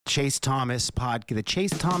Chase Thomas podcast.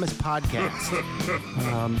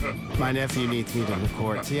 My nephew needs me to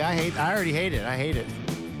record. See, I already hate it. I hate it.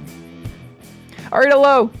 All right,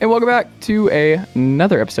 hello, and welcome back to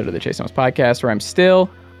another episode of the Chase Thomas podcast, where I'm still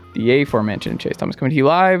the aforementioned Chase Thomas, coming to you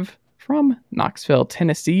live from Knoxville,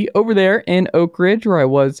 Tennessee, over there in Oak Ridge, where I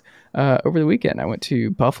was over the weekend. I went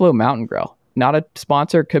to Buffalo Mountain Grill. Not a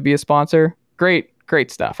sponsor, could be a sponsor. Great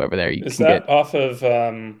stuff over there. Is that off of,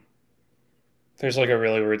 there's like a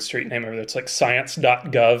really weird street name over there. It's like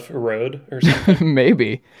science.gov road or something.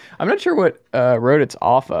 Maybe. I'm not sure what road it's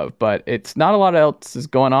off of, but it's not a lot else is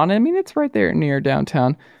going on. I mean, it's right there near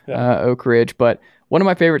downtown Oak Ridge, but one of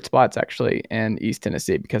my favorite spots actually in East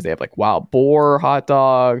Tennessee, because they have like wild boar hot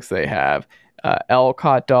dogs. They have elk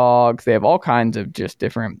hot dogs. They have all kinds of just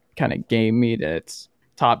different kind of game meat, and it's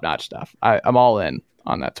top-notch stuff. I'm all in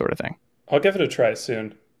on that sort of thing. I'll give it a try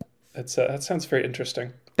soon. That sounds very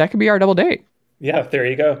interesting. That could be our double date. Yeah, there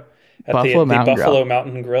you go. At Buffalo the Mountain Buffalo Grill.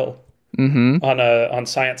 Mountain Grill. Mm-hmm. On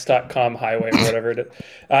science.com highway or whatever it is.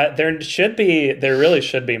 There really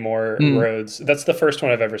should be more roads. That's the first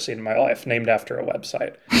one I've ever seen in my life named after a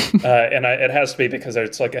website. And it has to be because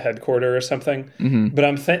it's like a headquarter or something. Mm-hmm.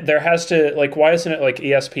 But there has to, like, why isn't it like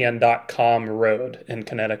ESPN.com road in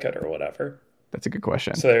Connecticut or whatever? That's a good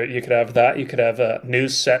question. So you could have that. You could have a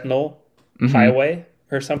News Sentinel highway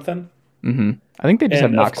or something. Mm-hmm. I think they just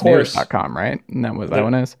have knoxnews.com, right? And that what that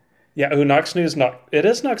one is? Yeah, Knox News, it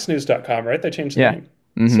is knoxnews.com, right? They changed the name.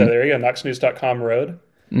 Mm-hmm. So there you go, knoxnews.com road.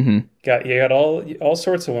 Mm-hmm. You got all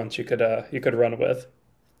sorts of ones you could run with.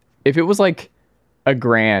 If it was like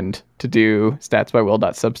 $1,000 to do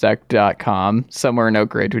statsbywill.substack.com somewhere in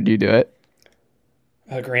Oak Ridge, would you do it?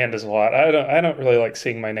 $1,000 is a lot. I don't really like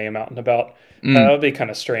seeing my name out and about. That would be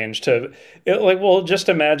kind of strange just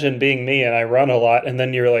imagine being me and I run a lot, and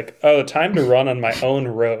then you're like, oh, time to run on my own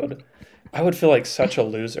road. I would feel like such a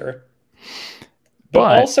loser,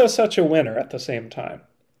 but also such a winner at the same time.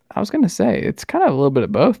 I was going to say, it's kind of a little bit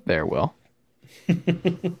of both there, Will.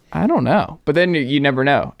 I don't know. But then you never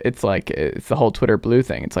know. It's like, it's the whole Twitter Blue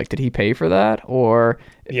thing. It's like, did he pay for that? Or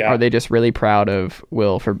are they just really proud of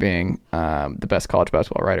Will for being the best college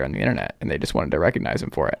basketball writer on the internet, and they just wanted to recognize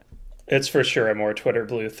him for it? It's for sure a more Twitter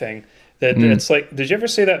Blue thing. It's like, did you ever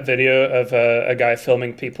see that video of a guy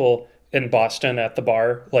filming people in Boston at the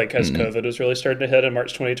bar, like as COVID was really starting to hit in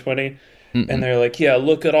March 2020? And they're like, yeah,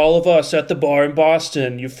 look at all of us at the bar in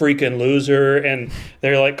Boston, you freaking loser. And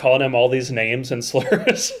they're like calling him all these names and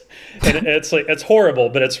slurs. And it's like, it's horrible,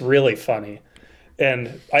 but it's really funny.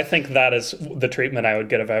 And I think that is the treatment I would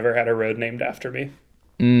get if I ever had a road named after me.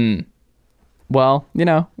 Well,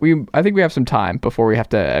 I think we have some time before we have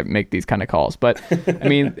to make these kind of calls. But I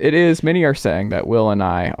mean, many are saying that Will and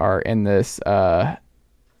I are in this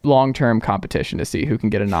long-term competition to see who can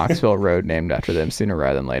get a Knoxville road named after them sooner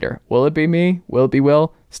rather than later. Will it be me? Will it be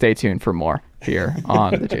Will? Stay tuned for more here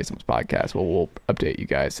on the Chase Thomas podcast. We'll update you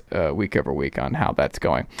guys week over week on how that's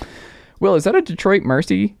going. Will, is that a Detroit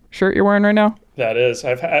Mercy shirt you're wearing right now? That is.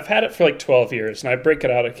 I've had it for like 12 years, and I break it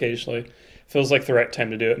out occasionally. Feels like the right time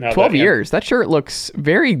to do it now. 12 years. That shirt looks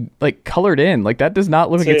very like colored in. Like that does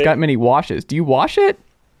not look like it's got many washes. Do you wash it?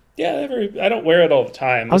 Yeah, I don't wear it all the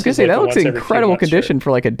time. I was going to say, that looks in incredible condition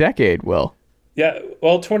for like a decade, Will. Yeah,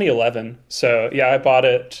 well, 2011. So, yeah, I bought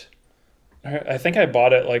it. I think I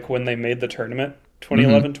bought it like when they made the tournament,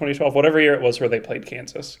 2011, 2012, whatever year it was where they played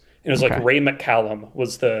Kansas. It was like Ray McCallum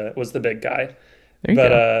was the big guy.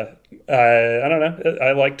 But I don't know.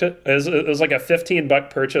 I liked it. It was like a $15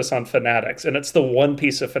 purchase on Fanatics, and it's the one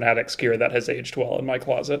piece of Fanatics gear that has aged well in my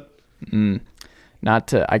closet.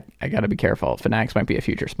 I gotta be careful. Fanatics might be a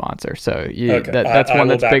future sponsor, so that's one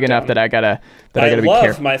that's big enough that I gotta be careful. I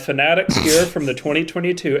love my Fanatics gear from the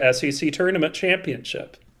 2022 SEC Tournament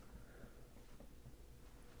Championship.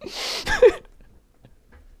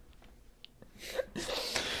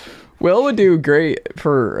 Will would do great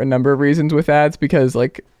for a number of reasons with ads, because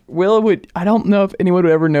like I don't know if anyone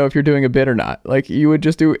would ever know if you're doing a bid or not. Like you would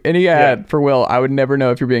just do any ad for Will. I would never know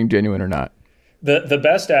if you're being genuine or not. The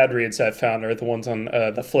best ad reads I've found are the ones on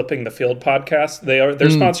the Flipping the Field podcast. They're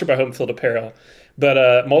sponsored by Home Field Apparel,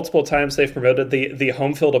 but multiple times they've promoted the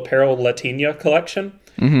Home Field Apparel Latina collection,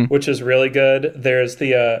 which is really good. There's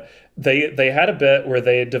the they had a bit where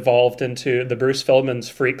they devolved into the Bruce Feldman's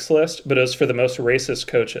Freaks list, but it was for the most racist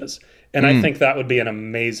coaches, and I think that would be an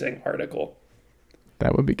amazing article.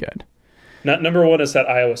 That would be good. Number one is that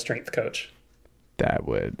Iowa strength coach. That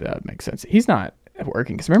would make sense. He's not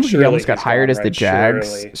working, because remember he almost got hired as the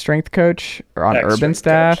Jags strength coach or on Urban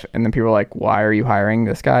staff, and then people were like, why are you hiring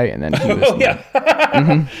this guy? And then he was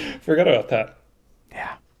forgot about that.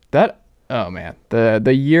 Yeah, that Oh man,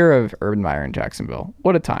 the year of Urban Meyer in Jacksonville.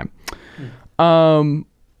 What a time.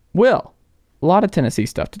 Will, a lot of Tennessee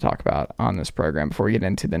stuff to talk about on this program before we get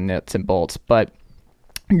into the nuts and bolts, but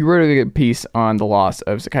you wrote a good piece on the loss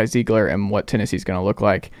of Zakai Zeigler and what Tennessee's going to look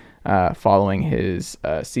like following his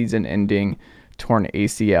season-ending torn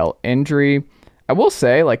ACL injury. I will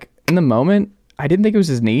say, like, in the moment, I didn't think it was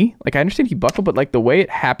his knee. Like, I understand he buckled, but like the way it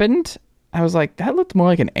happened, I was like, that looked more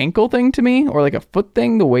like an ankle thing to me, or like a foot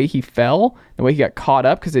thing, the way he fell, the way he got caught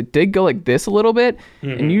up, because it did go like this a little bit.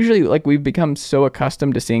 And usually, like, we've become so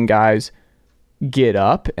accustomed to seeing guys get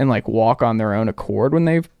up and like walk on their own accord when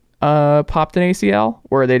they've popped an ACL,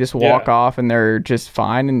 where they just walk off and they're just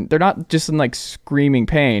fine and they're not just in like screaming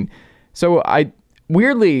pain. So I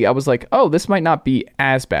was like, oh, this might not be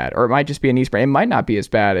as bad, or it might just be a knee sprain. It might not be as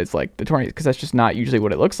bad as like the torn, because that's just not usually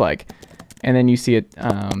what it looks like. And then you see it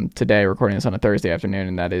today, recording this on a Thursday afternoon,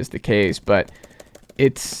 and that is the case. But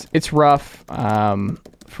it's rough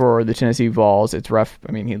for the Tennessee Vols. It's rough.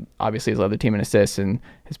 I mean, he obviously has led the team in assists and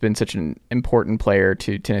has been such an important player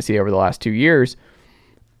to Tennessee over the last 2 years.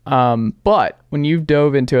 But when you've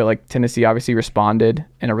dove into it, like, Tennessee obviously responded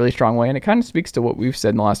in a really strong way, and it kind of speaks to what we've said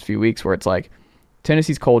in the last few weeks, where it's like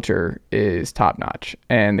Tennessee's culture is top notch,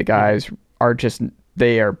 and the guys are just,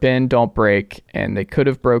 they are bend, don't break, and they could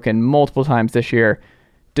have broken multiple times this year,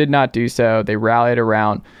 did not do so. They rallied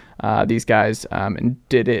around these guys and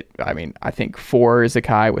did it. I mean, I think for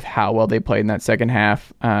Zakai, with how well they played in that second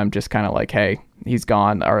half, just kind of like, hey, he's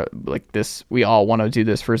gone, or like this, we all want to do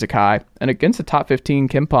this for Zakai, and against a top 15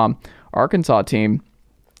 KenPom Arkansas team.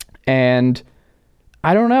 And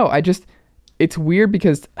I don't know, it's weird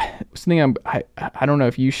because something I don't know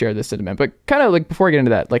if you share this sentiment, but kind of like before I get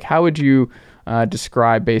into that, like, how would you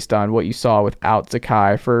describe, based on what you saw without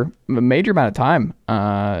Zakai for a major amount of time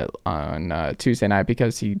on Tuesday night,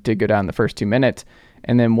 because he did go down the first 2 minutes,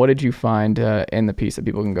 and then what did you find in the piece that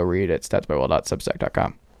people can go read at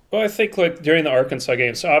statsbywill.substack.com? Well, I think, like, during the Arkansas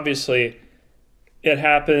game, so obviously it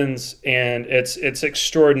happens, and it's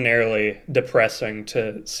extraordinarily depressing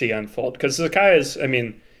to see unfold, because Zakai is, I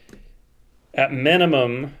mean, at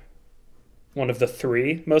minimum, one of the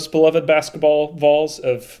 3 most beloved basketball Vols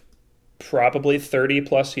of probably 30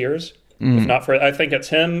 plus years. If not for, I think it's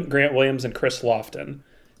him, Grant Williams, and Chris Lofton,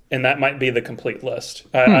 and that might be the complete list.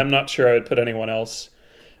 I'm not sure I would put anyone else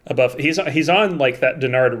above. He's on like that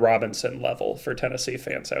Denard Robinson level for Tennessee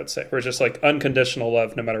fans, I would say, where it's just like unconditional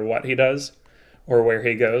love no matter what he does or where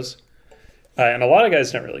he goes. And a lot of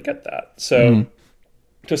guys don't really get that. So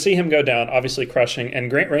to see him go down, obviously crushing,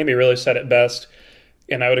 and Grant Ramey really said it best,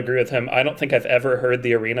 and I would agree with him. I don't think I've ever heard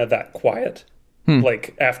the arena that quiet.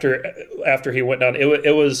 Like after he went down,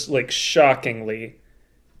 it was like shockingly,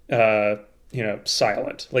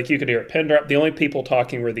 silent. Like, you could hear a pin drop. The only people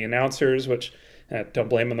talking were the announcers, which don't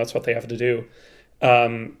blame them. That's what they have to do.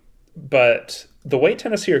 But the way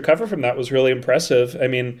Tennessee recovered from that was really impressive. I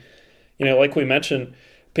mean, like we mentioned,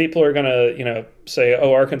 people are going to, say,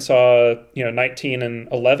 oh, Arkansas, 19-11,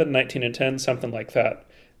 19-10, something like that.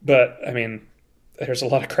 But I mean, there's a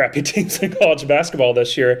lot of crappy teams in college basketball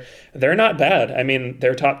this year. They're not bad. I mean,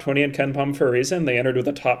 they're top 20 in KenPom for a reason. They entered with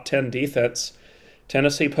a top 10 defense.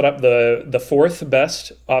 Tennessee put up the 4th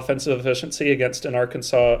best offensive efficiency against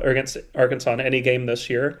Arkansas in any game this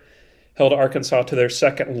year. Held Arkansas to their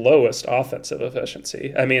 2nd lowest offensive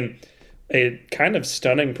efficiency. I mean, a kind of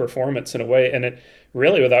stunning performance in a way, and it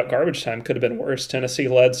really, without garbage time, could have been worse. Tennessee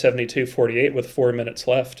led 72-48 with 4 minutes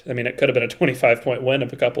left. I mean, it could have been a 25-point win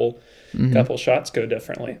if a couple shots go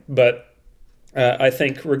differently. But I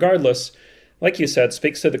think regardless, like you said,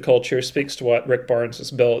 speaks to the culture, speaks to what Rick Barnes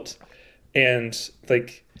has built. And,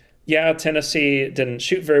 like, yeah, Tennessee didn't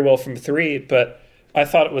shoot very well from 3, but I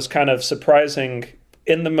thought it was kind of surprising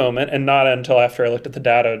in the moment, and not until after I looked at the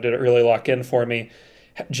data did it really lock in for me,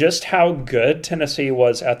 just how good Tennessee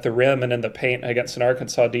was at the rim and in the paint against an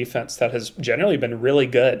Arkansas defense that has generally been really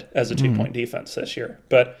good as a 2-point defense this year.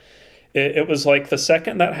 But it was like the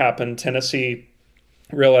second that happened, Tennessee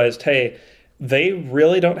realized, hey, they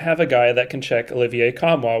really don't have a guy that can check Olivier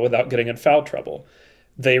Kamwa without getting in foul trouble.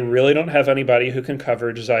 They really don't have anybody who can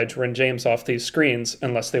cover Zeigler and James off these screens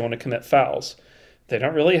unless they want to commit fouls. They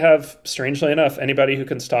don't really have, strangely enough, anybody who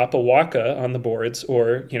can stop a Waka on the boards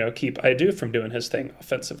or, keep Aidu from doing his thing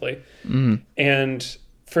offensively. And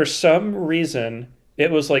for some reason,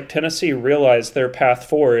 it was like Tennessee realized their path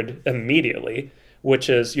forward immediately, which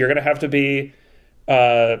is you're going to have to be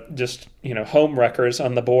home wreckers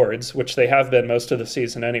on the boards, which they have been most of the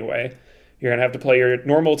season anyway. You're going to have to play your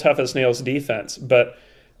normal tough-as-nails defense. But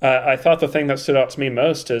I thought the thing that stood out to me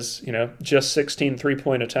most is, just 16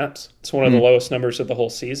 3-point attempts. It's one of the lowest numbers of the whole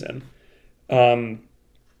season. And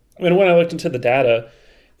And when I looked into the data,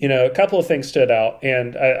 a couple of things stood out.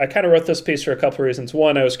 And I kind of wrote this piece for a couple of reasons.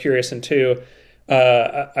 One, I was curious. And two,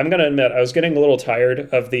 I'm going to admit, I was getting a little tired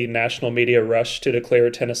of the national media rush to declare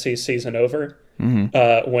Tennessee's season over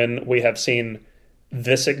when we have seen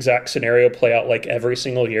this exact scenario play out like every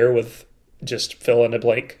single year with just fill in a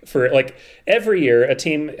blank. For like every year, a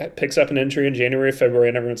team picks up an injury in January, February,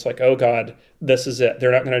 and everyone's like, oh God, this is it.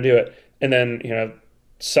 They're not going to do it. And then,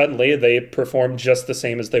 suddenly they perform just the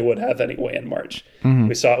same as they would have anyway in March.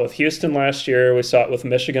 We saw it with Houston last year. We saw it with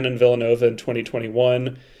Michigan and Villanova in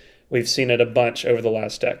 2021. We've seen it a bunch over the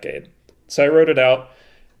last decade. So I wrote it out.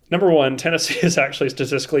 Number one, Tennessee is actually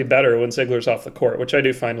statistically better when Zeigler's off the court, which I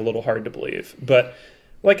do find a little hard to believe. But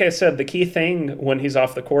like I said, the key thing when he's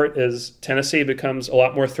off the court is Tennessee becomes a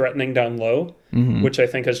lot more threatening down low, which I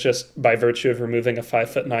think is just by virtue of removing a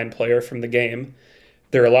 5'9" player from the game.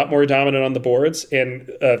 They're a lot more dominant on the boards.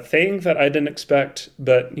 And a thing that I didn't expect,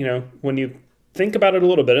 but, when you think about it a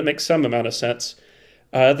little bit, it makes some amount of sense.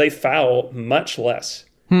 They foul much less.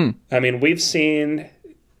 I mean, we've seen,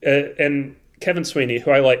 and Kevin Sweeney,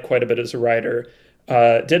 who I like quite a bit as a writer,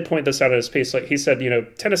 did point this out in his piece. Like he said,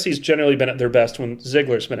 Tennessee's generally been at their best when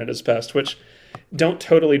Zeigler's been at his best, which don't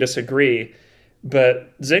totally disagree.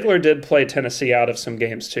 But Zeigler did play Tennessee out of some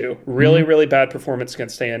games too. Really, really bad performance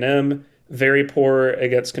against A&M. Very poor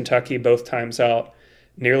against Kentucky both times out.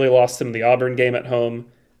 Nearly lost them the Auburn game at home.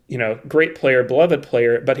 Great player, beloved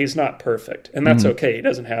player, but he's not perfect. And that's okay. He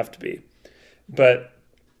doesn't have to be. But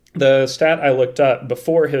the stat I looked up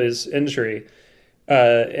before his injury,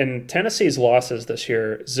 in Tennessee's losses this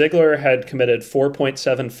year, Zeigler had committed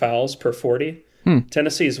 4.7 fouls per 40.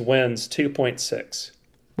 Tennessee's wins 2.6.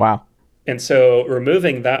 Wow. And so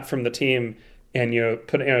removing that from the team and,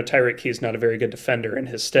 Tyreek Key's not a very good defender in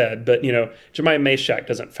his stead, but, Jemai Meshack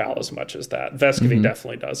doesn't foul as much as that. Vescovy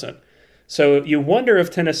definitely doesn't. So you wonder if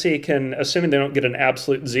Tennessee can, assuming they don't get an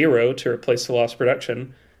absolute zero to replace the lost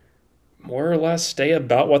production, more or less stay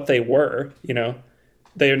about what they were.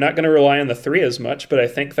 They're not going to rely on the three as much, but I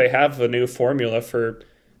think they have a new formula for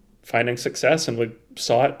finding success, and we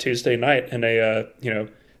saw it Tuesday night in a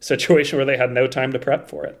situation where they had no time to prep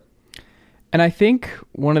for it. And I think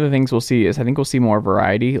one of the things we'll see is we'll see more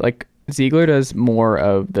variety. Like Zeigler does more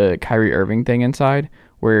of the Kyrie Irving thing inside,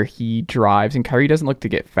 where he drives, and Kyrie doesn't look to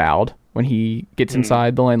get fouled when he gets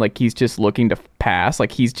inside the lane. Like he's just looking to pass.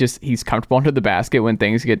 Like he's comfortable under the basket when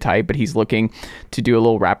things get tight, but he's looking to do a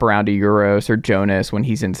little wraparound to Euros or Jonas when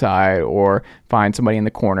he's inside, or find somebody in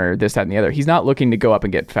the corner, this, that, and the other. He's not looking to go up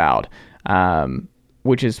and get fouled,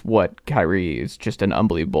 which is what Kyrie is just an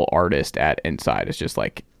unbelievable artist at inside. It's just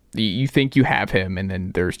like, you think you have him, and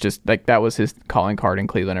then there's just like, that was his calling card in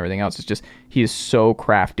Cleveland and everything else. It's just, he is so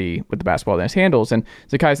crafty with the basketball that his handles, and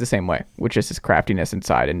Zakai's the same way, which is his craftiness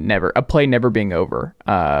inside, and a play never being over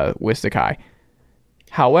with Zakai.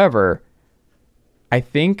 However, I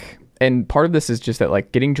think, and part of this is just that,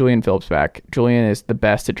 like, getting Julian Phillips back, Julian is the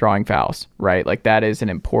best at drawing fouls, right? Like that is an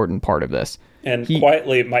important part of this. And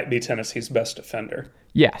quietly might be Tennessee's best defender.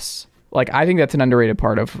 Yes. Like, I think that's an underrated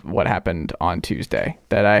part of what happened on Tuesday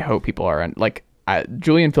that I hope people are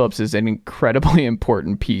Julian Phillips is an incredibly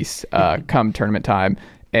important piece come tournament time,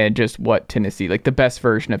 and just what Tennessee, like the best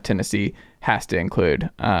version of Tennessee, has to include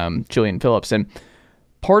Julian Phillips. And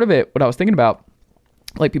part of it, what I was thinking about,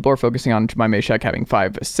 like, people are focusing on Jemai Meshack having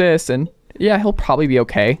 5 assists, and yeah, he'll probably be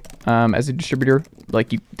okay as a distributor.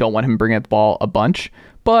 Like, you don't want him bringing up the ball a bunch,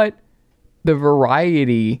 but the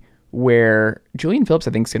variety where Julian Phillips,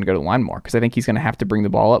 I think, is going to go to the line more, because I think he's going to have to bring the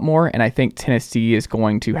ball up more. And I think Tennessee is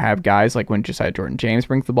going to have guys like when Josiah Jordan-James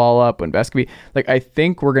brings the ball up, when Vescovy, like, I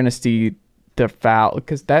think we're going to see the foul,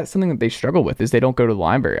 because that's something that they struggle with, is they don't go to the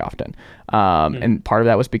line very often. And part of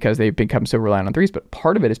that was because they've become so reliant on threes, but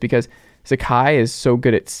part of it is because Zakai is so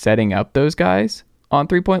good at setting up those guys on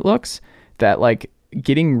 3-point looks that, like,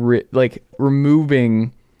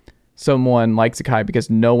 removing someone like Zakai, because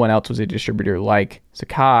no one else was a distributor like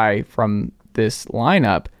Zakai from this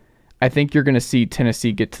lineup, I think you're going to see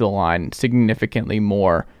Tennessee get to the line significantly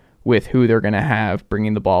more with who they're going to have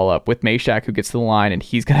bringing the ball up. With Meshack, who gets to the line, and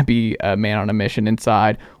he's going to be a man on a mission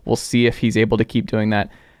inside. We'll see if he's able to keep doing that.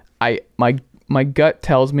 My gut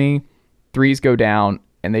tells me threes go down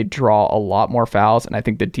and they draw a lot more fouls, and I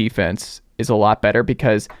think the defense is a lot better,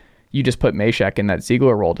 because you just put Meshack in that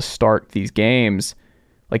Zeigler role to start these games.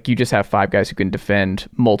 Like, you just have 5 guys who can defend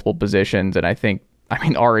multiple positions, and I think,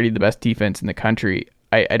 already the best defense in the country.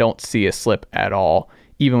 I don't see a slip at all.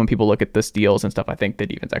 Even when people look at the steals and stuff, I think the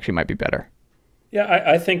defense actually might be better. Yeah,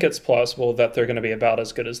 I think it's plausible that they're going to be about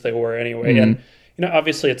as good as they were anyway. And,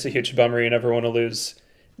 obviously it's a huge bummer. You never want to lose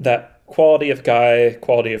that quality of guy,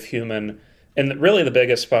 quality of human And really the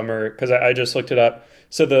biggest bummer, because I just looked it up.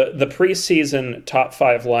 So the preseason top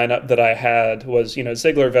 5 lineup that I had was,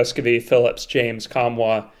 Zeigler, Vescovy, Phillips, James,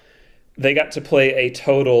 Kamwa. They got to play a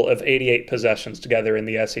total of 88 possessions together in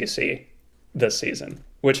the SEC this season,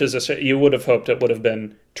 which is you would have hoped it would have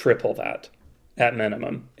been triple that at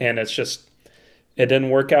minimum. And it didn't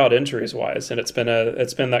work out injuries wise, and it's been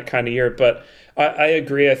that kind of year. But I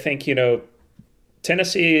agree. I think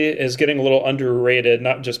Tennessee is getting a little underrated,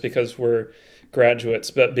 not just because we're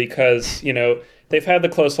graduates, but because they've had the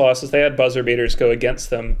close losses. They had buzzer beaters go against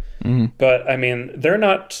them. Mm-hmm. But I mean, they're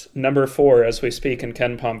not number 4 as we speak in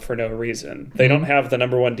KenPom for no reason. They don't have the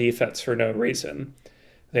number 1 defense for no reason.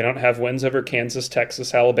 They don't have wins over Kansas,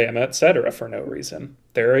 Texas, Alabama, etc. for no reason.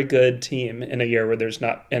 They're a good team in a year where there's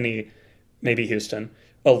not any, maybe Houston,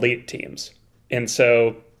 elite teams. And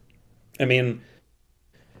so, I mean,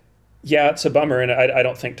 yeah, it's a bummer, and I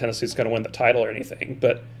don't think Tennessee's going to win the title or anything,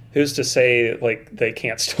 but who's to say they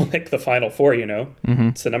can't still make the Final Four, Mm-hmm.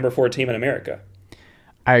 It's the number 4 team in America.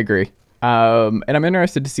 I agree. And I'm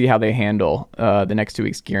interested to see how they handle the next 2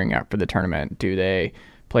 weeks gearing up for the tournament. Do they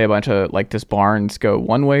play a bunch of, does Barnes go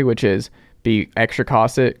one way, which is be extra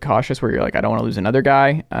cautious where you're like, I don't want to lose another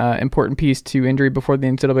guy, important piece to injury before the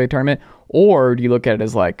NCAA tournament? Or do you look at it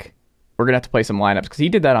as we're going to have to play some lineups? Because he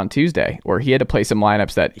did that on Tuesday, where he had to play some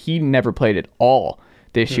lineups that he never played at all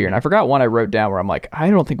this year. And I forgot one I wrote down where I'm like, I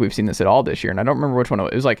don't think we've seen this at all this year. And I don't remember which one it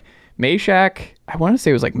was. It was Meshack. I want to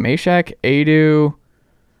say it was Meshack, Adu.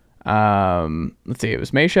 Let's see. It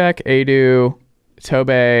was Meshack, Adu,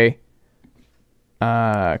 Tobe,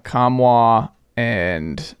 Kamwa,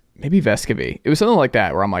 and maybe Vescovy. It was something like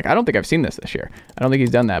that where I'm like, I don't think I've seen this year. I don't think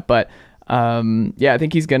he's done that. But I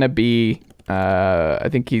think he's going to be... we're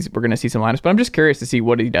going to see some lineups, but I'm just curious to see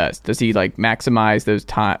what he does. Does he maximize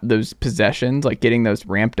those possessions, getting those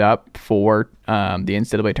ramped up for the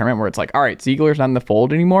NCAA tournament, where it's all right, Zeigler's not in the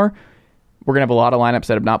fold anymore. We're going to have a lot of lineups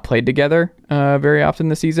that have not played together very often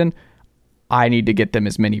this season. I need to get them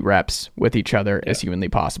as many reps with each other as humanly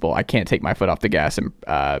possible. I can't take my foot off the gas and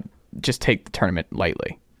just take the tournament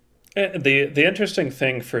lightly. The interesting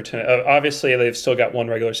thing obviously they've still got one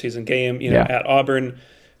regular season game, at Auburn.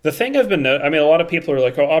 The thing I've been a lot of people are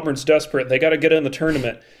like, oh, Auburn's desperate. They got to get in the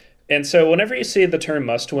tournament. And so whenever you see the term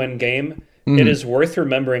must-win game, it is worth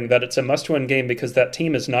remembering that it's a must-win game because that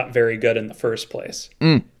team is not very good in the first place.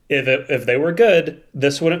 If they were good,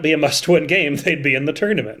 this wouldn't be a must-win game. They'd be in the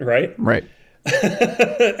tournament, right? Right.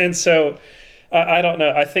 And so I don't know.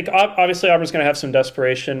 I think obviously Auburn's going to have some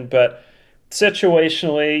desperation, but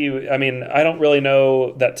situationally, I don't really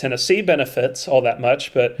know that Tennessee benefits all that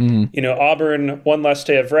much, but Auburn, one last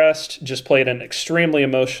day of rest, just played an extremely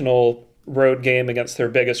emotional road game against their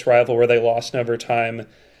biggest rival where they lost in overtime.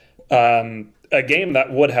 A game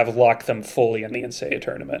that would have locked them fully in the NCAA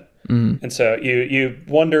tournament. And so you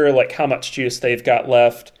wonder how much juice they've got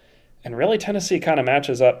left. And really Tennessee kind of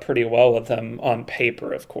matches up pretty well with them on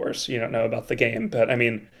paper, of course. You don't know about the game, but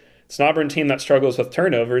it's an Auburn team that struggles with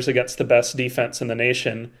turnovers against the best defense in the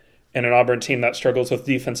nation, and an Auburn team that struggles with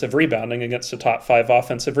defensive rebounding against the top 5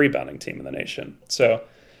 offensive rebounding team in the nation. So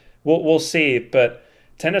we'll see, but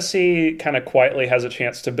Tennessee kind of quietly has a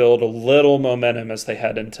chance to build a little momentum as they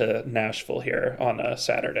head into Nashville here on a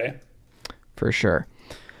Saturday. For sure.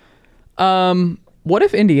 What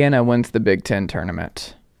if Indiana wins the Big Ten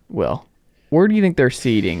tournament, Will? Where do you think their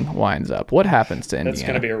seeding winds up? What happens to Indiana? It's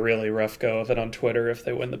going to be a really rough go of it on Twitter if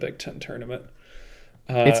they win the Big Ten tournament.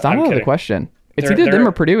 It's not out of the question. It's either them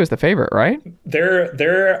or Purdue as the favorite, right?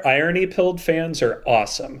 Their irony-pilled fans are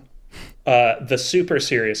awesome. The super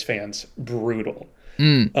serious fans, brutal.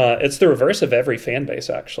 It's the reverse of every fan base,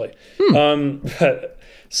 actually.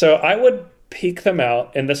 So I would peek them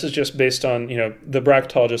out, and this is just based on the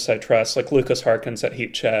bracketologists I trust, like Lucas Harkins at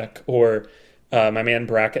Heat Check or my man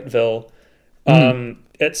Bracketville.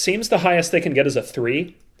 It seems the highest they can get is a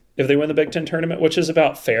 3 if they win the Big Ten tournament, which is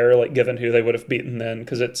about fair, given who they would have beaten then,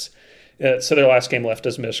 because so their last game left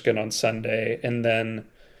is Michigan on Sunday, and then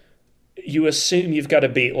you assume you've got to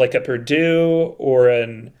beat a Purdue or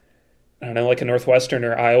a Northwestern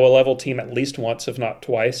or Iowa level team at least once, if not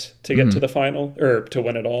twice, to get to the final or to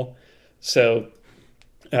win it all. So,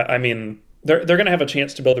 they're going to have a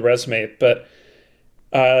chance to build a resume, but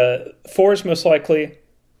 4 is most likely.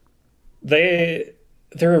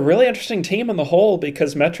 They're a really interesting team on the whole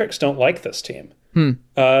because metrics don't like this team.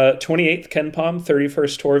 28th KenPom,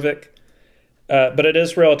 31st Torvik, but it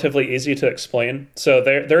is relatively easy to explain. So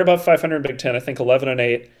they're above 500 Big Ten, I think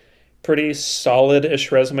 11-8, pretty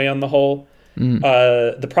solid-ish resume on the whole.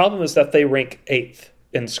 The problem is that they rank 8th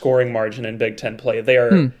in scoring margin in Big Ten play. They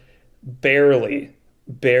are barely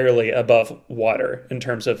barely above water in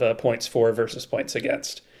terms of points for versus points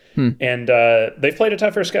against. And they've played a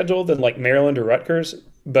tougher schedule than like Maryland or Rutgers,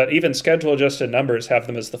 but even schedule adjusted numbers have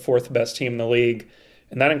them as the fourth best team in the league,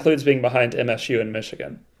 and that includes being behind MSU and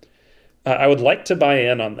Michigan. I would like to buy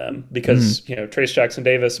in on them because Trace Jackson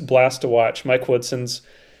Davis, blast to watch. Mike Woodson's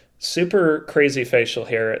super crazy facial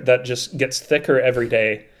hair that just gets thicker every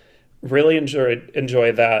day. Really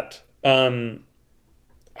enjoy that.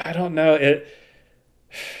 I don't know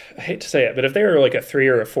I hate to say it, but if they were like a 3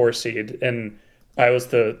 or a 4 seed and I was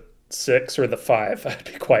the 6 or the 5, I'd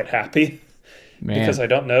be quite happy. Man. Because I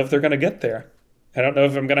don't know if they're going to get there. I don't know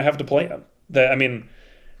if I'm going to have to play them.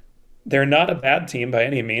 They're not a bad team by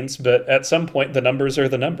any means, but at some point the numbers are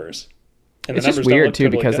the numbers. And it's just weird too,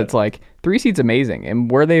 because it's like 3 seed's amazing, and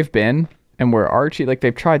where they've been and where Archie, like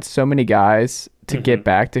they've tried so many guys to get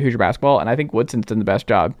back to Hoosier basketball, and I think Woodson's done the best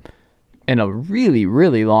job in a really,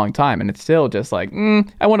 really long time, and it's still just like,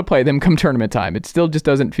 I want to play them come tournament time. It still just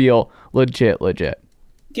doesn't feel legit.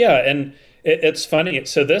 Yeah, and it's funny.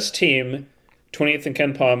 So this team, 20th in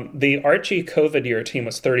Ken Palm, the Archie COVID year team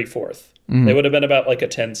was 34th. They would have been about like a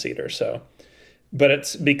 10 seed or so. But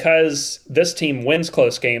it's because this team wins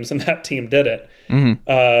close games and that team didn't.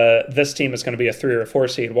 This team is going to be a 3 or a 4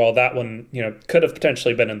 seed, while that one, could have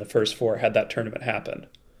potentially been in the first 4 had that tournament happened.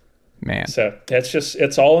 Man. So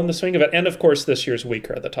it's all in the swing of it. And of course, this year's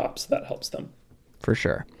weaker at the top, so that helps them. For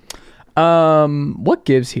sure. What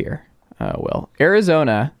gives here? Will,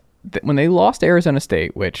 Arizona, when they lost Arizona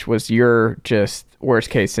State, which was your just worst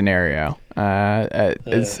case scenario, I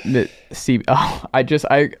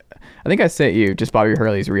think I sent you just Bobby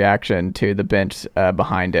Hurley's reaction to the bench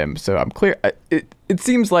behind him. So I'm clear. It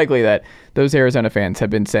seems likely that those Arizona fans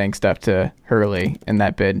have been saying stuff to Hurley in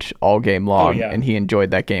that bench all game long, and he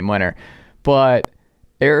enjoyed that game winner. But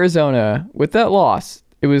Arizona, with that loss,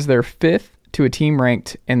 it was their 5th to a team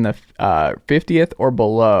ranked in the 50th or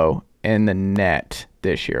below in the net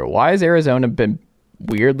this year. Why has Arizona been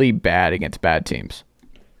weirdly bad against bad teams?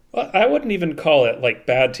 Well, I wouldn't even call it like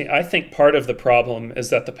bad team. I think part of the problem is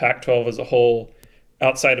that the Pac-12 as a whole,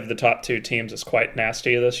 outside of the top 2 teams, is quite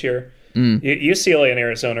nasty this year. UCLA and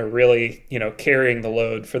Arizona really, carrying the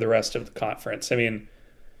load for the rest of the conference. I mean,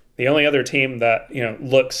 the only other team that,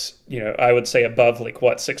 looks, I would say above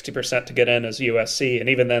 60% to get in is USC. And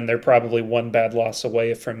even then, they're probably one bad loss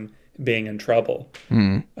away from being in trouble.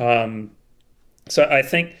 So I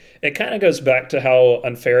think it kind of goes back to how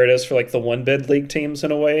unfair it is for the one bid league teams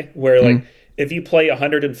in a way, where if you play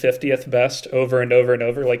 150th best over and over and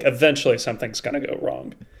over, eventually something's going to go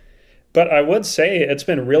wrong. But I would say it's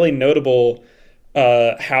been really notable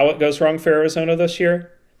how it goes wrong for Arizona this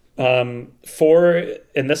year. And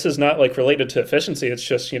this is not related to efficiency, it's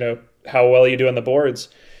just, how well you do on the boards.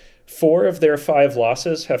 4 of their 5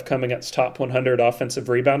 losses have come against top 100 offensive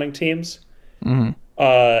rebounding teams.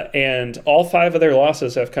 And all 5 of their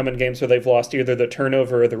losses have come in games where they've lost either the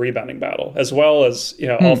turnover or the rebounding battle, as well as,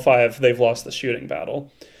 all 5 they've lost the shooting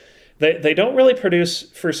battle. They don't really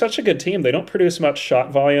produce, for such a good team, they don't produce much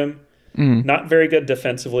shot volume. Not very good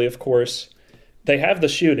defensively, of course. They have the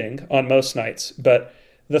shooting on most nights, but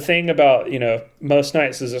the thing about, most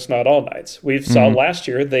nights is it's not all nights. We saw last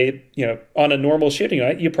year, they, on a normal shooting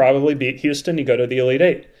night, you probably beat Houston, you go to the Elite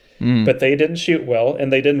Eight. But they didn't shoot well,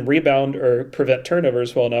 and they didn't rebound or prevent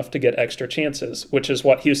turnovers well enough to get extra chances, which is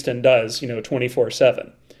what Houston does,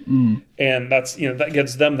 24/7. And that's, that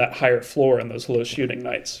gives them that higher floor in those low shooting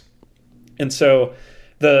nights. And so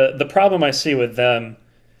the problem I see with them,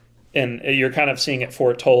 and you're kind of seeing it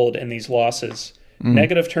foretold in these losses,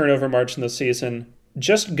 negative turnover margin this season,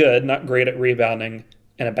 just good, not great at rebounding,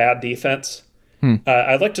 and a bad defense.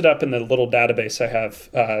 I looked it up in the little database I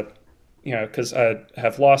have, because I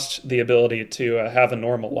have lost the ability to have a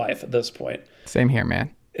normal life at this point. Same here,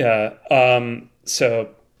 man. Yeah. So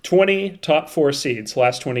 20 top 4 seeds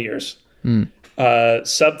last 20 years.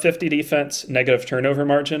 Sub 50 defense, negative turnover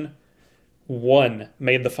margin. 1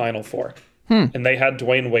 made the Final 4. And they had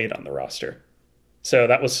Dwayne Wade on the roster. So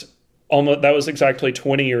that was exactly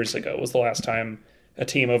 20 years ago was the last time a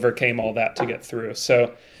team overcame all that to get through.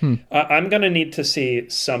 So I'm going to need to see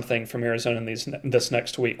something from Arizona in this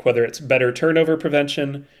next week, whether it's better turnover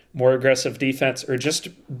prevention, more aggressive defense, or just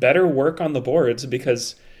better work on the boards,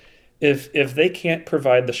 because if they can't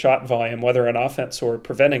provide the shot volume, whether on offense or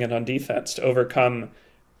preventing it on defense, to overcome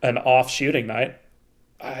an off shooting night,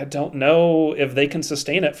 I don't know if they can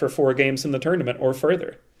sustain it for 4 games in the tournament or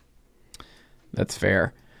further. That's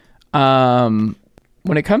fair. When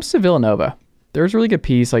it comes to Villanova, there's a really good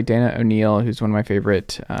piece, like Dana O'Neill, who's one of my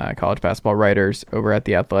favorite college basketball writers over at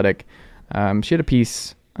The Athletic. She had a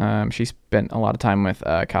piece She spent a lot of time with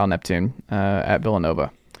Kyle Neptune at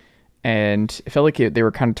Villanova. And it felt like they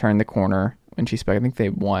were kind of turning the corner when she spoke. I think they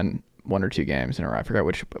won 1 or 2 games in a row. I forgot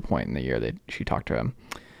which point in the year that she talked to him.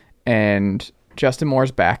 And Justin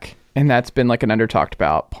Moore's back. And that's been like an under-talked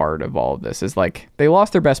about part of all of this is like they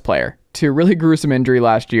lost their best player to a really gruesome injury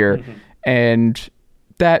last year. Mm-hmm. And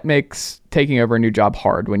that makes taking over a new job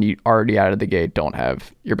hard when you already out of the gate don't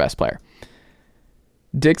have your best player.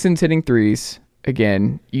 Dixon's hitting threes.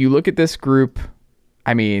 Again, you look at this group.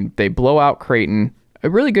 I mean, they blow out Creighton, a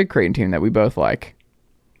really good Creighton team that we both like.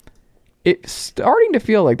 It's starting to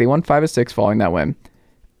feel like they won 5 of 6 following that win.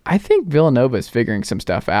 I think Villanova is figuring some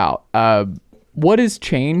stuff out. What has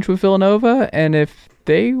changed with Villanova? And if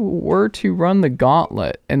they were to run the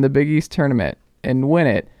gauntlet in the Big East tournament and win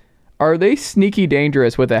it, are they sneaky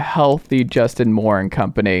dangerous with a healthy Justin Moore and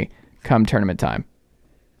company come tournament time?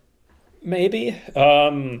 Maybe.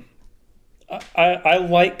 I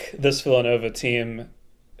like this Villanova team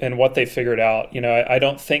and what they figured out. You know, I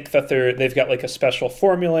don't think that they've got like a special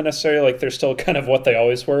formula necessarily. Like they're still kind of what they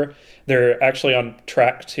always were. They're actually on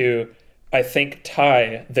track to, I think,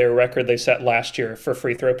 tie their record they set last year for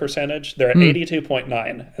free throw percentage. They're at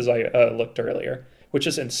 82.9 as I looked earlier, which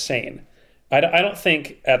is insane. I don't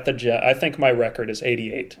think at the gym. I think my record is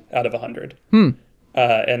 88 out of 100.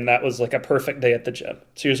 And that was like a perfect day at the gym.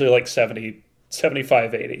 It's usually like 70,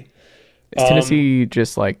 75, 80. Is Tennessee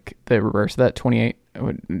just like the reverse of that, 28?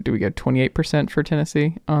 Do we get 28% for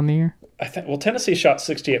Tennessee on the year? I think. Well, Tennessee shot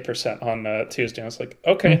 68% on Tuesday. I was like,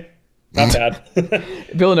 okay, not bad.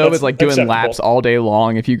 Villanova is like doing acceptable laps all day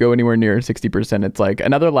long. If you go anywhere near 60%, it's like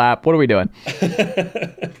another lap. What are we doing?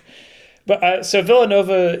 But so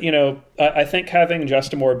Villanova, you know, I think having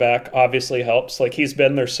Justin Moore back obviously helps. Like he's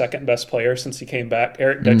been their second best player since he came back.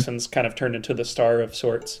 Eric Dixon's kind of turned into the star of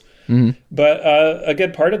sorts. But a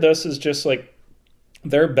good part of this is just like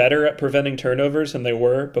they're better at preventing turnovers than they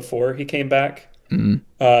were before he came back. You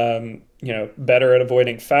know, better at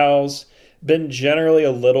avoiding fouls. Been generally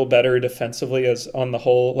a little better defensively as on the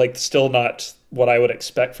whole. Like still not what I would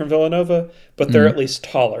expect from Villanova, but they're at least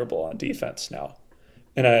tolerable on defense now.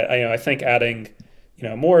 And I think adding, you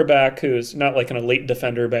know, Moore back, who's not like an elite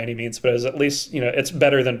defender by any means, but is at least, you know, it's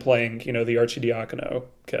better than playing, you know, the Arcidiacono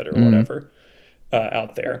kid or whatever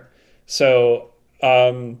out there. So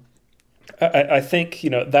I think, you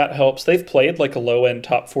know, that helps. They've played like a low-end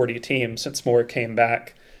top 40 team since Moore came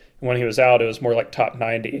back. When he was out, it was more like top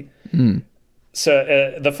 90.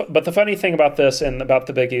 So, but the funny thing about this and about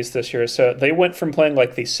the Big East this year, so they went from playing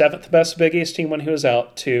like the 7th best Big East team when he was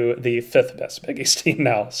out to the 5th best Big East team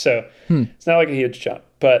now. So it's not like a huge jump,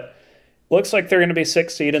 but looks like they're going to be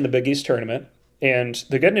 6th seed in the Big East tournament. And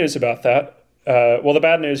the good news about that, well, the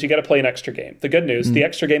bad news, you got to play an extra game. The good news, the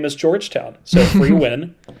extra game is Georgetown. So free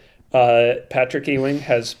win. Patrick Ewing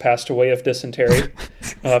has passed away of dysentery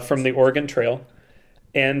from the Oregon Trail.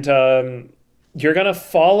 And you're going to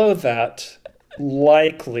follow that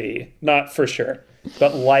likely, not for sure,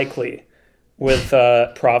 but likely with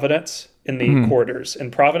Providence in the quarters.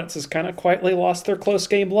 And Providence has kind of quietly lost their close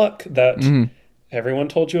game luck that everyone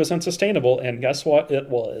told you was unsustainable. And guess what? It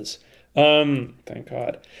was. Thank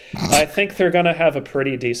God. I think they're going to have a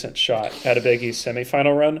pretty decent shot at a Big East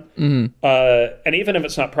semifinal run. And even if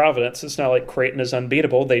it's not Providence, it's not like Creighton is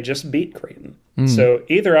unbeatable. They just beat Creighton. So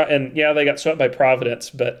either, and yeah, they got swept by Providence,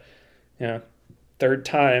 but yeah, third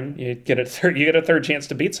time you get a third chance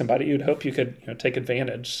to beat somebody. You'd hope you could, you know, take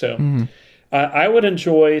advantage. So I would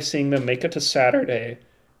enjoy seeing them make it to Friday.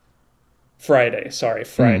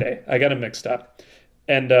 I got them mixed up,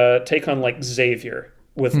 and take on like Xavier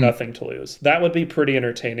with nothing to lose. That would be pretty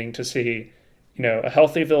entertaining to see, you know, a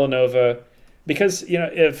healthy Villanova, because, you know,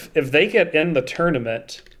 if they get in the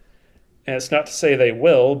tournament, and it's not to say they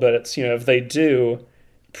will, but it's, you know, if they do,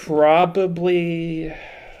 probably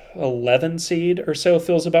 11 seed or so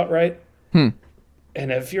feels about right. And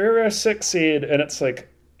if you're a 6 seed and it's like,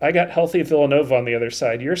 I got healthy Villanova on the other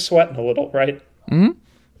side, you're sweating a little, right?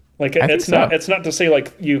 Like it's not to say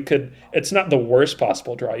like it's not the worst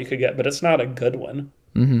possible draw you could get, but it's not a good one.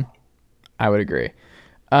 I would agree.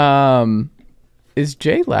 Is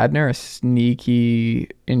Jay Ladner a sneaky,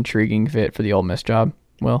 intriguing fit for the Ole Miss job?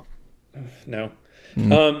 Will? No.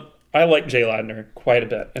 I like Jay Ladner quite a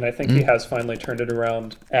bit, and I think he has finally turned it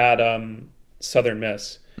around at Southern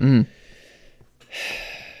Miss. The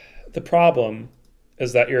problem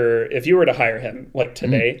is that if you were to hire him like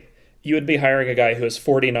today, you would be hiring a guy who is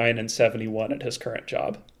 49 and 71 at his current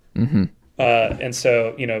job. And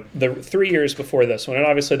so, you know, the 3 years before this one, and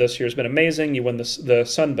obviously this year's been amazing. You won the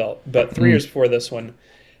Sun Belt, but 3 years before this one,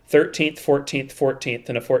 13th, 14th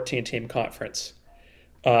in a 14-team conference.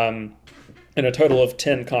 and a total of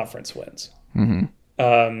 10 conference wins.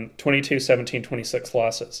 22, 17, 26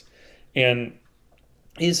 losses. And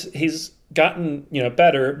he's gotten,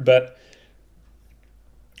 better, but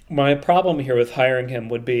my problem here with hiring him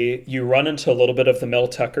would be you run into a little bit of the Mel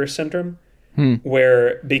Tucker syndrome,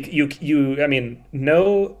 where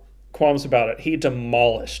no qualms about it. He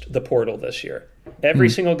demolished the portal this year. Every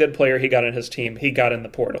single good player he got in his team, he got in the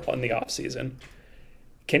portal in the offseason.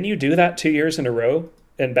 Can you do that 2 years in a row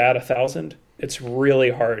and bat 1,000? It's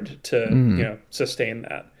really hard to sustain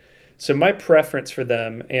that. So my preference for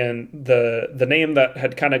them, and the name that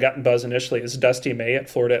had kind of gotten buzz initially, is Dusty May at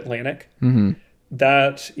Florida Atlantic.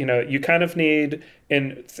 That, you kind of need,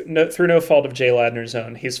 and through no fault of Jay Ladner's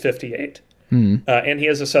own, he's 58. And he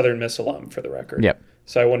is a Southern Miss alum, for the record. Yep.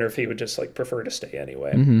 So I wonder if he would just prefer to stay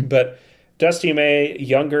anyway. But Dusty May,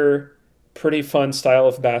 younger, pretty fun style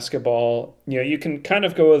of basketball. You can kind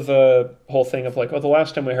of go with the whole thing of the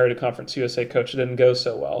last time we hired a Conference USA coach, it didn't go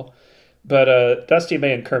so well. But Dusty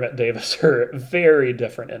May and Kermit Davis are very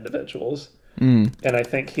different individuals. And I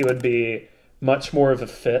think he would be much more of a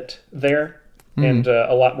fit there. And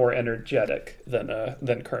a lot more energetic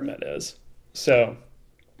than Kermit is. So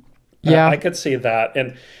I could see that.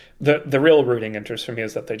 And the real rooting interest for me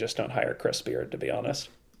is that they just don't hire Chris Beard, to be honest.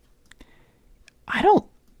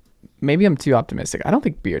 Maybe I'm too optimistic. I don't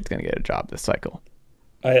think Beard's going to get a job this cycle.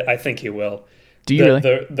 I think he will. Do you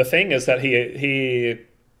really? The thing is that he,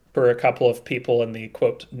 for a couple of people in the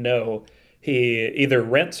quote, no, he either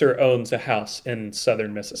rents or owns a house in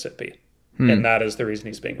southern Mississippi. And that is the reason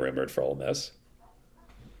he's being rumored for Ole Miss.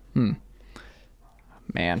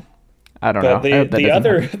 Man, I don't know.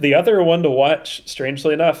 The other one to watch,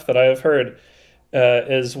 strangely enough, that I have heard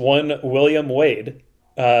is one William Wade,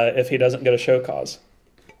 if he doesn't get a show cause.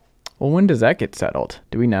 Well, when does that get settled?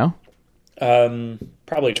 Do we know?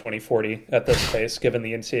 Probably 2040 at this pace, given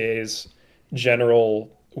the NCAA's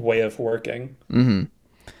general way of working. I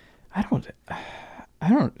don't.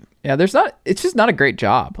 Yeah, it's just not a great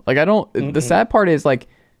job. The sad part is it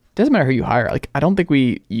doesn't matter who you hire. I don't think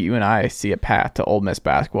you and I see a path to Ole Miss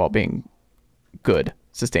basketball being good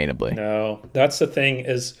sustainably. No, that's the thing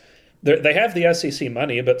is they have the SEC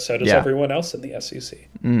money, but so does everyone else in the SEC.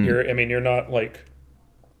 You're not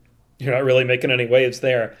really making any waves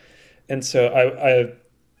there. And so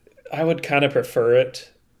I would kind of prefer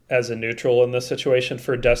it as a neutral in this situation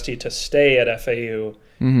for Dusty to stay at FAU.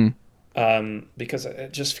 Because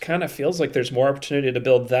it just kind of feels like there's more opportunity to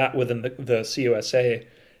build that within the CUSA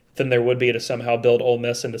than there would be to somehow build Ole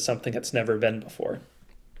Miss into something it's never been before.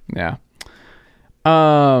 Yeah.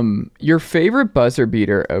 Your favorite buzzer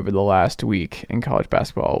beater over the last week in college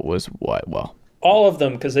basketball was what? Well, all of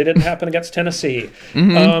them, because they didn't happen against Tennessee.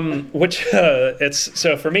 Which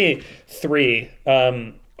so for me, 3.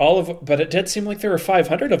 But it did seem like there were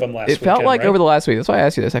 500 of them last week. It felt like right? over the last week. That's why I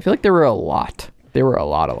asked you this. I feel like there were a lot. There were a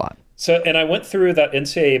lot. So, and I went through that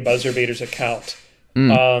NCAA buzzer beaters account.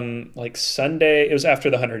 Sunday, it was after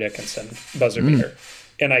the Hunter Dickinson buzzer beater.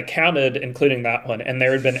 And I counted, including that one, and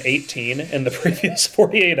there had been 18 in the previous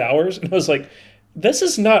 48 hours. And I was like, this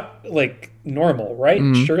is not normal, right?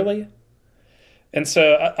 Surely? And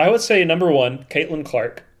so I would say number 1, Caitlin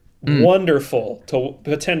Clark. Wonderful to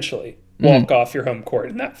potentially walk off your home court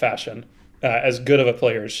in that fashion, as good of a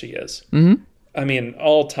player as she is.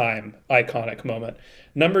 All-time iconic moment.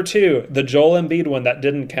 Number 2, the Joel Embiid one that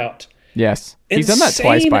didn't count. Yes. He's done that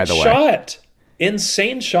twice, by the way.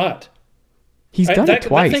 Insane shot. He's done it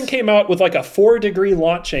twice. That thing came out with a 4-degree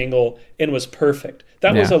launch angle and was perfect.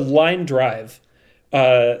 That was a line drive.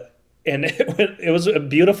 And it was a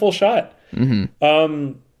beautiful shot.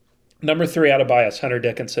 Number 3 out of bias, Hunter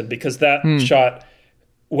Dickinson, because that shot,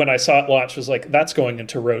 when I saw it launch, was that's going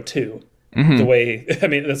into row 2. The way,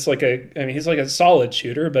 it's he's a solid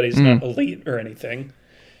shooter, but he's not elite or anything.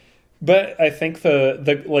 But I think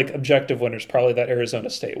the objective winner is probably that Arizona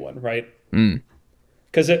State one, right?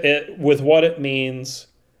 Because it with what it means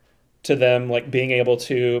to them, being able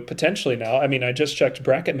to potentially now. I just checked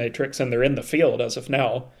Bracket Matrix and they're in the field as of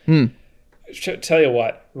now. Tell you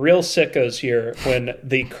what, real sickos here when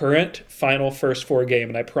the current final first 4 game,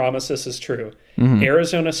 and I promise this is true,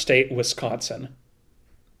 Arizona State, Wisconsin.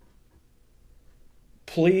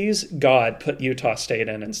 Please, God, put Utah State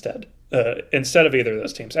in instead of either of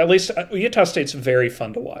those teams. At least Utah State's very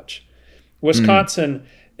fun to watch. Wisconsin,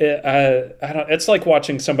 it's like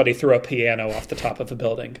watching somebody throw a piano off the top of a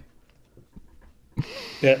building.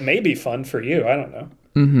 It may be fun for you. I don't know.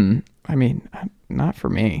 Not for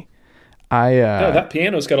me. No, that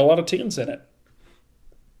piano's got a lot of tunes in it.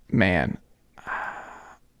 Man.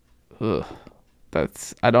 Ugh.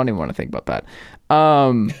 I don't even want to think about that.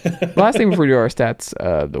 Last thing before we do our stats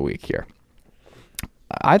of the week here.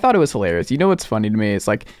 I thought it was hilarious. You know what's funny to me? It's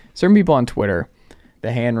like certain people on Twitter,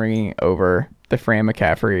 the hand wringing over the Fran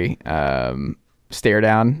McCaffrey stare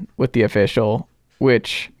down with the official,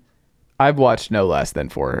 which I've watched no less than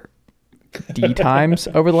 4D times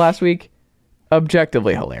over the last week.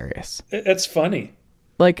 Objectively hilarious. It's funny.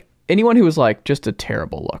 Like, anyone who was like, just a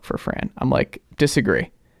terrible look for Fran, I'm like,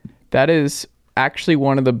 disagree. That is actually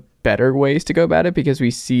one of the better ways to go about it, because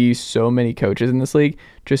we see so many coaches in this league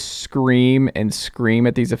just scream and scream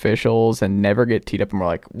at these officials and never get teed up. And we're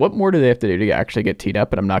like, what more do they have to do to actually get teed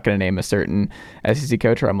up? And I'm not going to name a certain SEC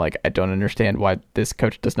coach where I'm like, I don't understand why this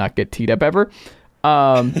coach does not get teed up ever.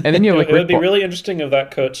 And then you have like it would be really interesting if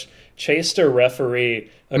that coach chased a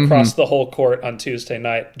referee across the whole court on Tuesday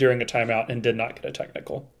night during a timeout and did not get a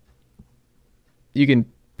technical. You can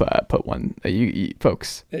put one, you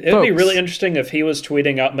folks. It would be really interesting if he was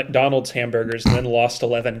tweeting out McDonald's hamburgers and then lost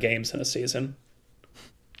 11 games in a season.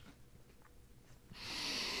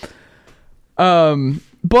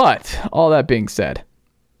 But all that being said,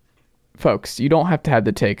 folks, you don't have to have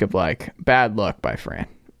the take of like bad luck by Fran,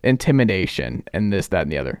 intimidation, and this, that,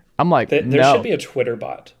 and the other. I'm like, there no. should be a Twitter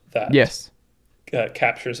bot that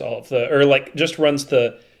captures all of the, or like just runs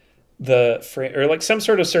the or like some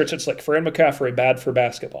sort of search. It's like Fran McCaffrey bad for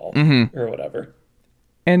basketball or whatever.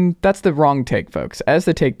 And that's the wrong take, folks. As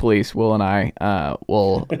the take police, Will and I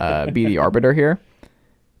will be the arbiter here.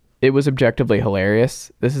 It was objectively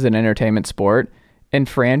hilarious. This is an entertainment sport. And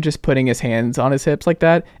Fran just putting his hands on his hips like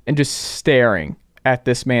that and just staring at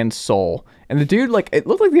this man's soul. And the dude, like, it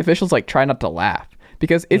looked like the officials like try not to laugh,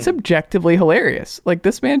 because it's objectively hilarious. Like,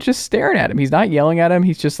 this man's just staring at him. He's not yelling at him.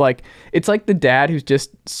 He's just like, it's like the dad who's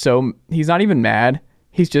just he's not even mad.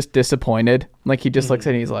 He's just disappointed. Like, he just looks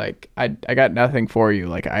at it and he's like, I got nothing for you.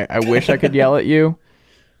 Like, I wish I could yell at you,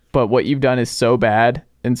 but what you've done is so bad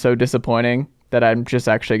and so disappointing that I'm just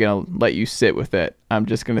actually going to let you sit with it. I'm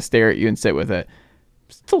just going to stare at you and sit with it.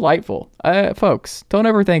 It's delightful. Folks, don't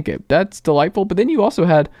ever think it. That's delightful. But then you also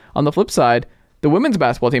had, on the flip side, the women's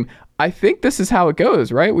basketball team. I think this is how it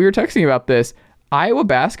goes, right? We were texting about this. Iowa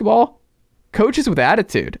basketball, coaches with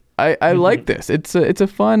attitude. I like this. It's a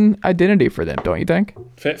fun identity for them, don't you think?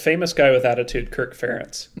 Famous guy with attitude, Kirk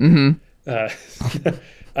Ferentz.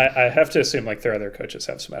 I have to assume like their other coaches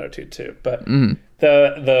have some attitude too. But so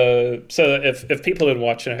if people didn't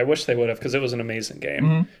watch it, I wish they would have, because it was an amazing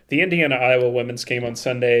game. The Indiana-Iowa women's game on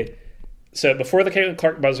Sunday. So before the Caitlin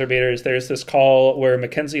Clark buzzer beaters, there's this call where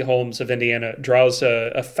Mackenzie Holmes of Indiana draws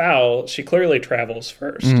a foul. She clearly travels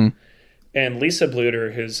first. And Lisa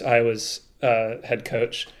Bluter, who's Iowa's head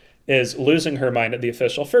coach, is losing her mind at the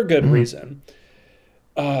official for good reason.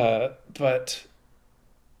 But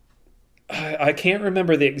I can't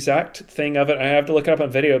remember the exact thing of it. I have to look it up on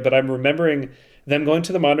video, but I'm remembering them going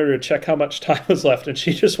to the monitor to check how much time was left, and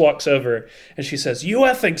she just walks over and she says, "You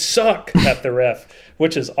effing suck," at the ref,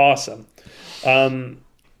 which is awesome.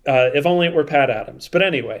 If only it were Pat Adams. But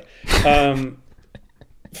anyway,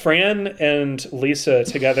 Fran and Lisa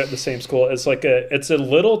together at the same school is like it's a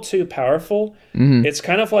little too powerful. It's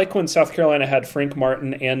kind of like when South Carolina had Frank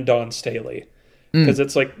Martin and Dawn Staley. Because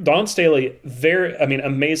it's like Dawn Staley,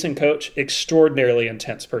 amazing coach, extraordinarily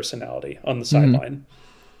intense personality on the sideline.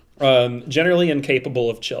 Generally incapable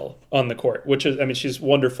of chill on the court, which is, she's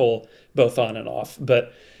wonderful both on and off,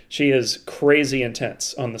 but she is crazy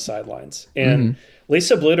intense on the sidelines. And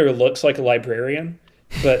Lisa Bluter looks like a librarian,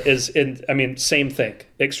 but same thing.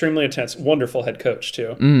 Extremely intense, wonderful head coach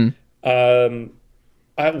too.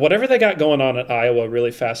 Whatever they got going on at Iowa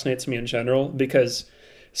really fascinates me in general, because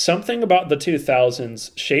something about the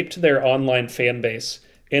 2000s shaped their online fan base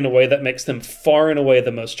in a way that makes them far and away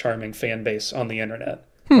the most charming fan base on the internet.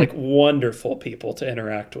 Like, wonderful people to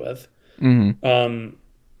interact with.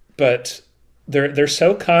 But they're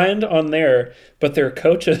so kind on there, but their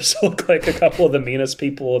coaches look like a couple of the meanest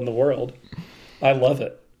people in the world. I love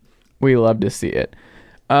it. We love to see it.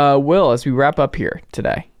 Will, as we wrap up here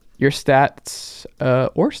today, your stats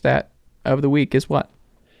or stat of the week is what?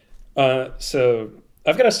 So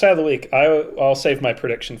I've got a stat of the week. I'll save my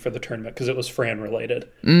prediction for the tournament because it was Fran related.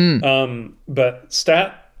 But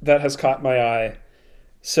stat that has caught my eye.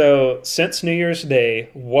 So since New Year's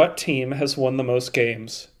Day, what team has won the most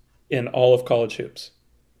games in all of college hoops?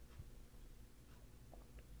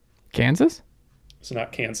 Kansas? It's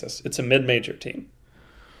not Kansas. It's a mid-major team.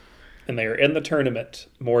 And they are in the tournament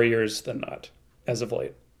more years than not, as of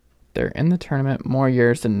late. They're in the tournament more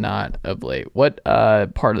years than not of late. What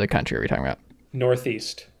part of the country are we talking about?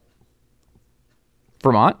 Northeast.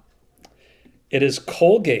 Vermont? It is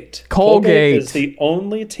Colgate. Colgate is the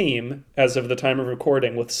only team, as of the time of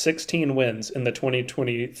recording, with 16 wins in the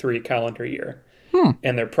 2023 calendar year.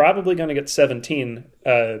 And they're probably going to get 17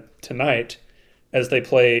 tonight as they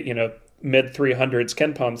play, mid 300s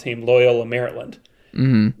Ken Palm team, Loyola, Maryland.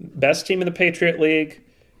 Best team in the Patriot League.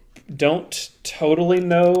 Don't totally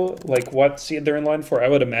know what seed they're in line for. I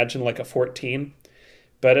would imagine a 14.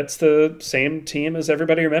 But it's the same team as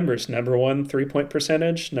everybody remembers. Number 1, 3-point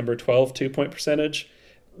percentage. Number 12, 2-point percentage.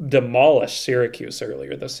 Demolished Syracuse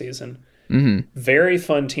earlier this season. Very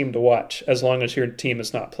fun team to watch, as long as your team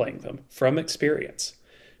is not playing them, from experience.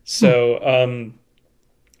 So,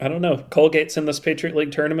 I don't know. Colgate's in this Patriot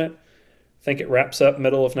League tournament. I think it wraps up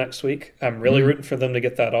middle of next week. I'm really rooting for them to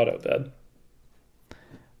get that auto bid.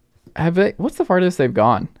 What's the farthest they've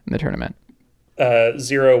gone in the tournament?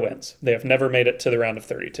 0 wins. They have never made it to the round of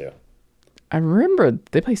 32. I remember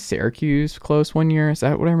they played Syracuse close one year. Is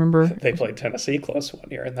that what I remember? They played Tennessee close one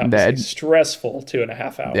year, and that was a stressful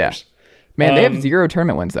 2.5 hours. Yeah. Man, they have 0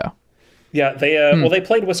 tournament wins, though. Yeah, they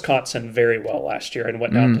played Wisconsin very well last year and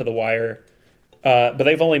went down to the wire. But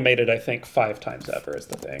they've only made it, I think, 5 times ever is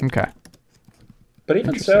the thing. Okay. But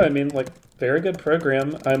even so, I mean, very good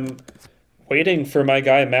program. I'm waiting for my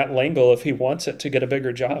guy, Matt Langle, if he wants it, to get a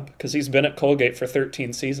bigger job, because he's been at Colgate for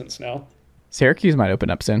 13 seasons now. Syracuse might open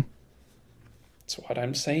up soon. That's what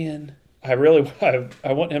I'm saying. I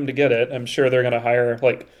want him to get it. I'm sure they're going to hire,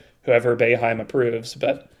 whoever Boeheim approves,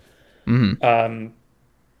 but Greg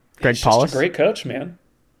he's Paulus? just a great coach, man.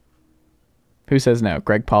 Who says no?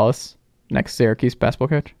 Greg Paulus, next Syracuse basketball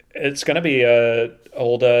coach? It's going to be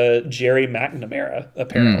old Jerry McNamara,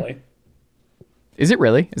 apparently. Is it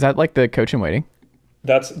really? Is that the coach in waiting?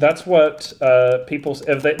 That's what people...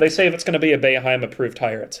 If they say if it's going to be a Boeheim approved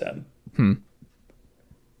hire, it's him.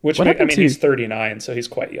 Which, he's 39, so he's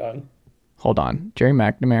quite young. Hold on. Jerry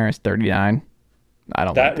McNamara is 39.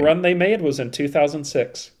 That run they made was in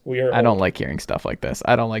 2006. I don't like hearing stuff like this.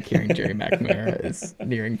 I don't like hearing Jerry McNamara is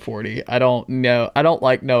nearing 40. I don't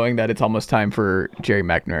like knowing that it's almost time for Jerry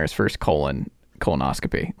McNamara's first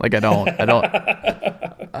colonoscopy.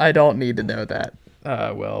 I don't need to know that.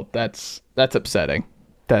 Well, that's upsetting.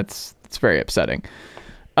 That's very upsetting.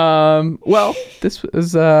 Well, this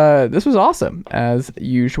was awesome as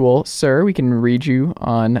usual, sir. We can read you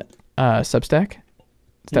on Substack.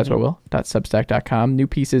 Substack.com. New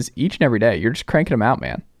pieces each and every day. You're just cranking them out,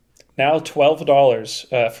 man. Now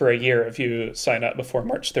 $12 for a year if you sign up before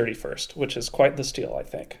March 31st, which is quite the steal, I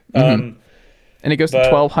think. And it goes to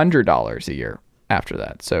 $1,200 a year after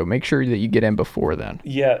that. So make sure that you get in before then.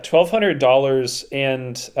 Yeah, $1,200,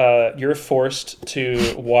 and you're forced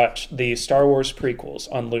to watch the Star Wars prequels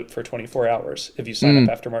on loop for 24 hours if you sign up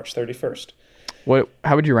after March 31st.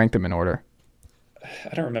 How would you rank them in order?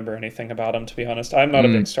 I don't remember anything about them, to be honest. I'm not a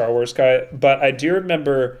big Star Wars guy, but I do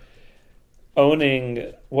remember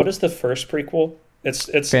owning... What is the first prequel? It's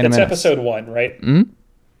episode 1, right?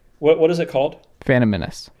 What is it called? Phantom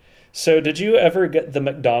Menace. So did you ever get the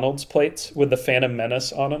McDonald's plates with the Phantom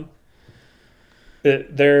Menace on them?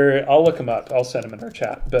 I'll look them up. I'll send them in our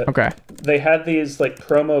chat. But okay. They had these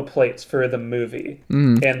promo plates for the movie,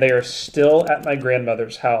 and they are still at my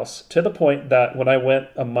grandmother's house, to the point that when I went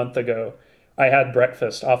a month ago, I had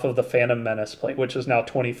breakfast off of the Phantom Menace plate, which is now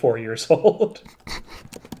 24 years old.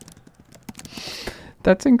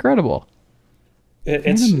 That's incredible.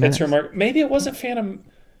 It's remarkable. Maybe it wasn't Phantom.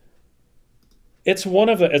 It's one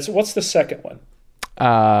of the. What's the second one?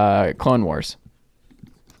 Clone Wars.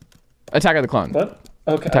 Attack of the Clones. What?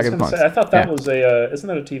 Okay. Attack of the Clones. I thought that was a. Isn't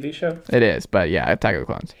that a TV show? It is, but yeah, Attack of the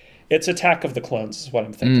Clones. It's Attack of the Clones is what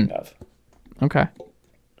I'm thinking of. Okay.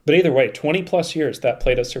 But either way, 20 plus years that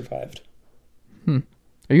plate has survived.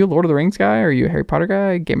 Are you a Lord of the Rings guy? Are you a Harry Potter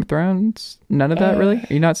guy? Game of Thrones? None of that, really? Are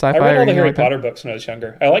you not sci-fi? I read all the Harry like Potter books when I was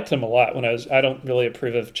younger. I liked them a lot when I was... I don't really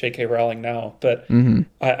approve of J.K. Rowling now, but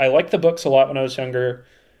I liked the books a lot when I was younger.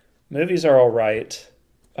 Movies are all right.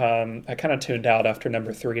 I kind of tuned out after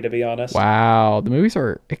number 3, to be honest. Wow, the movies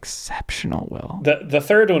are exceptional, Will. The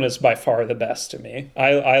third one is by far the best to me.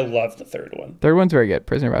 I love the third one. Third one's very good.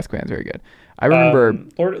 Prisoner of Azkaban's very good. I remember...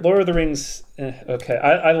 Lord of the Rings, okay.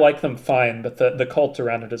 I like them fine, but the cult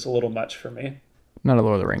around it is a little much for me. Not a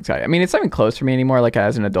Lord of the Rings guy. I mean, it's not even close for me anymore,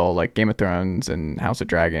 as an adult, Game of Thrones and House of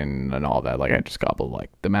Dragon and all that. I just gobbled,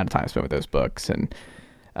 the amount of time spent with those books and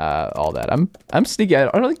all that. I'm sneaky. I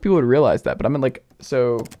don't think people would realize that, but I'm in,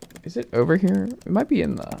 so is it over here? It might be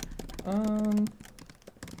in the...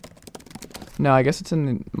 No, I guess it's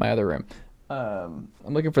in my other room. I'm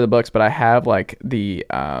looking for the books, but I have, the...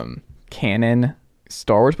 canon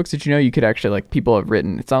Star Wars books. Did you know you could actually, like, people have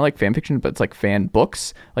written, it's not like fan fiction, but it's like fan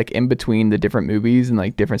books, like in between the different movies and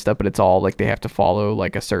like different stuff, but it's all like they have to follow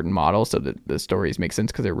like a certain model so that the stories make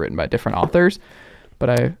sense because they're written by different authors. But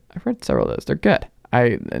I've read several of those. They're good.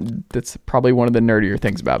 That's probably one of the nerdier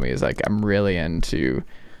things about me is like I'm really into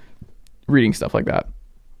reading stuff like that.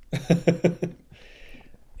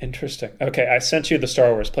 Interesting. Okay, I sent you the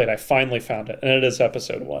Star Wars plate. I finally found it, and it is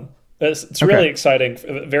episode 1. It's really exciting.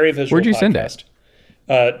 Very visual. Where'd you podcast.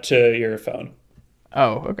 send it? To your phone.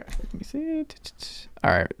 Oh, okay. Let me see. All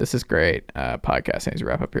right, this is great. Podcast needs to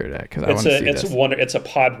wrap up here today because I want to see this. It's a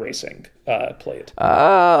pod racing plate.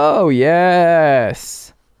 Oh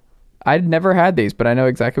yes, I'd never had these, but I know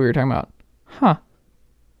exactly what you're talking about. Huh.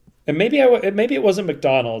 And maybe it wasn't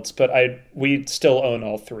McDonald's, but we still own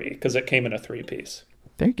all 3 because it came in a 3-piece.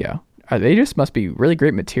 There you go. They just must be really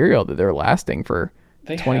great material that they're lasting for.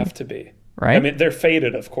 They have to be. Right? I mean, they're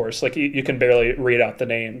faded, of course. Like, you can barely read out the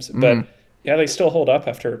names. But, yeah, they still hold up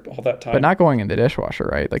after all that time. But not going in the dishwasher,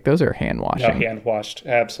 right? Like, those are hand washing. No, hand washed.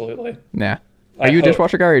 Absolutely. Yeah. Are you a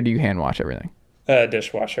dishwasher guy, or do you hand wash everything?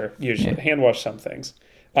 Dishwasher, usually. Yeah. Hand wash some things.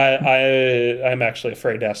 I'm actually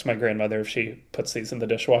afraid to ask my grandmother if she puts these in the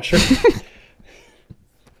dishwasher.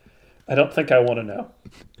 I don't think I want to know.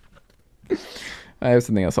 I have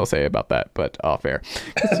something else I'll say about that, but off air.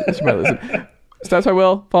 She might listen. So that's how I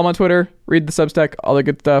will. Follow me on Twitter, read the Substack, all the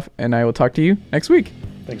good stuff, and I will talk to you next week.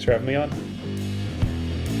 Thanks for having me on.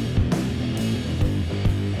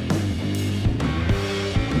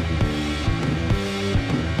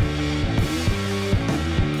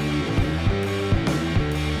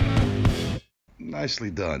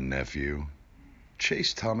 Nicely done, nephew.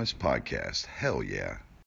 Chase Thomas Podcast. Hell yeah.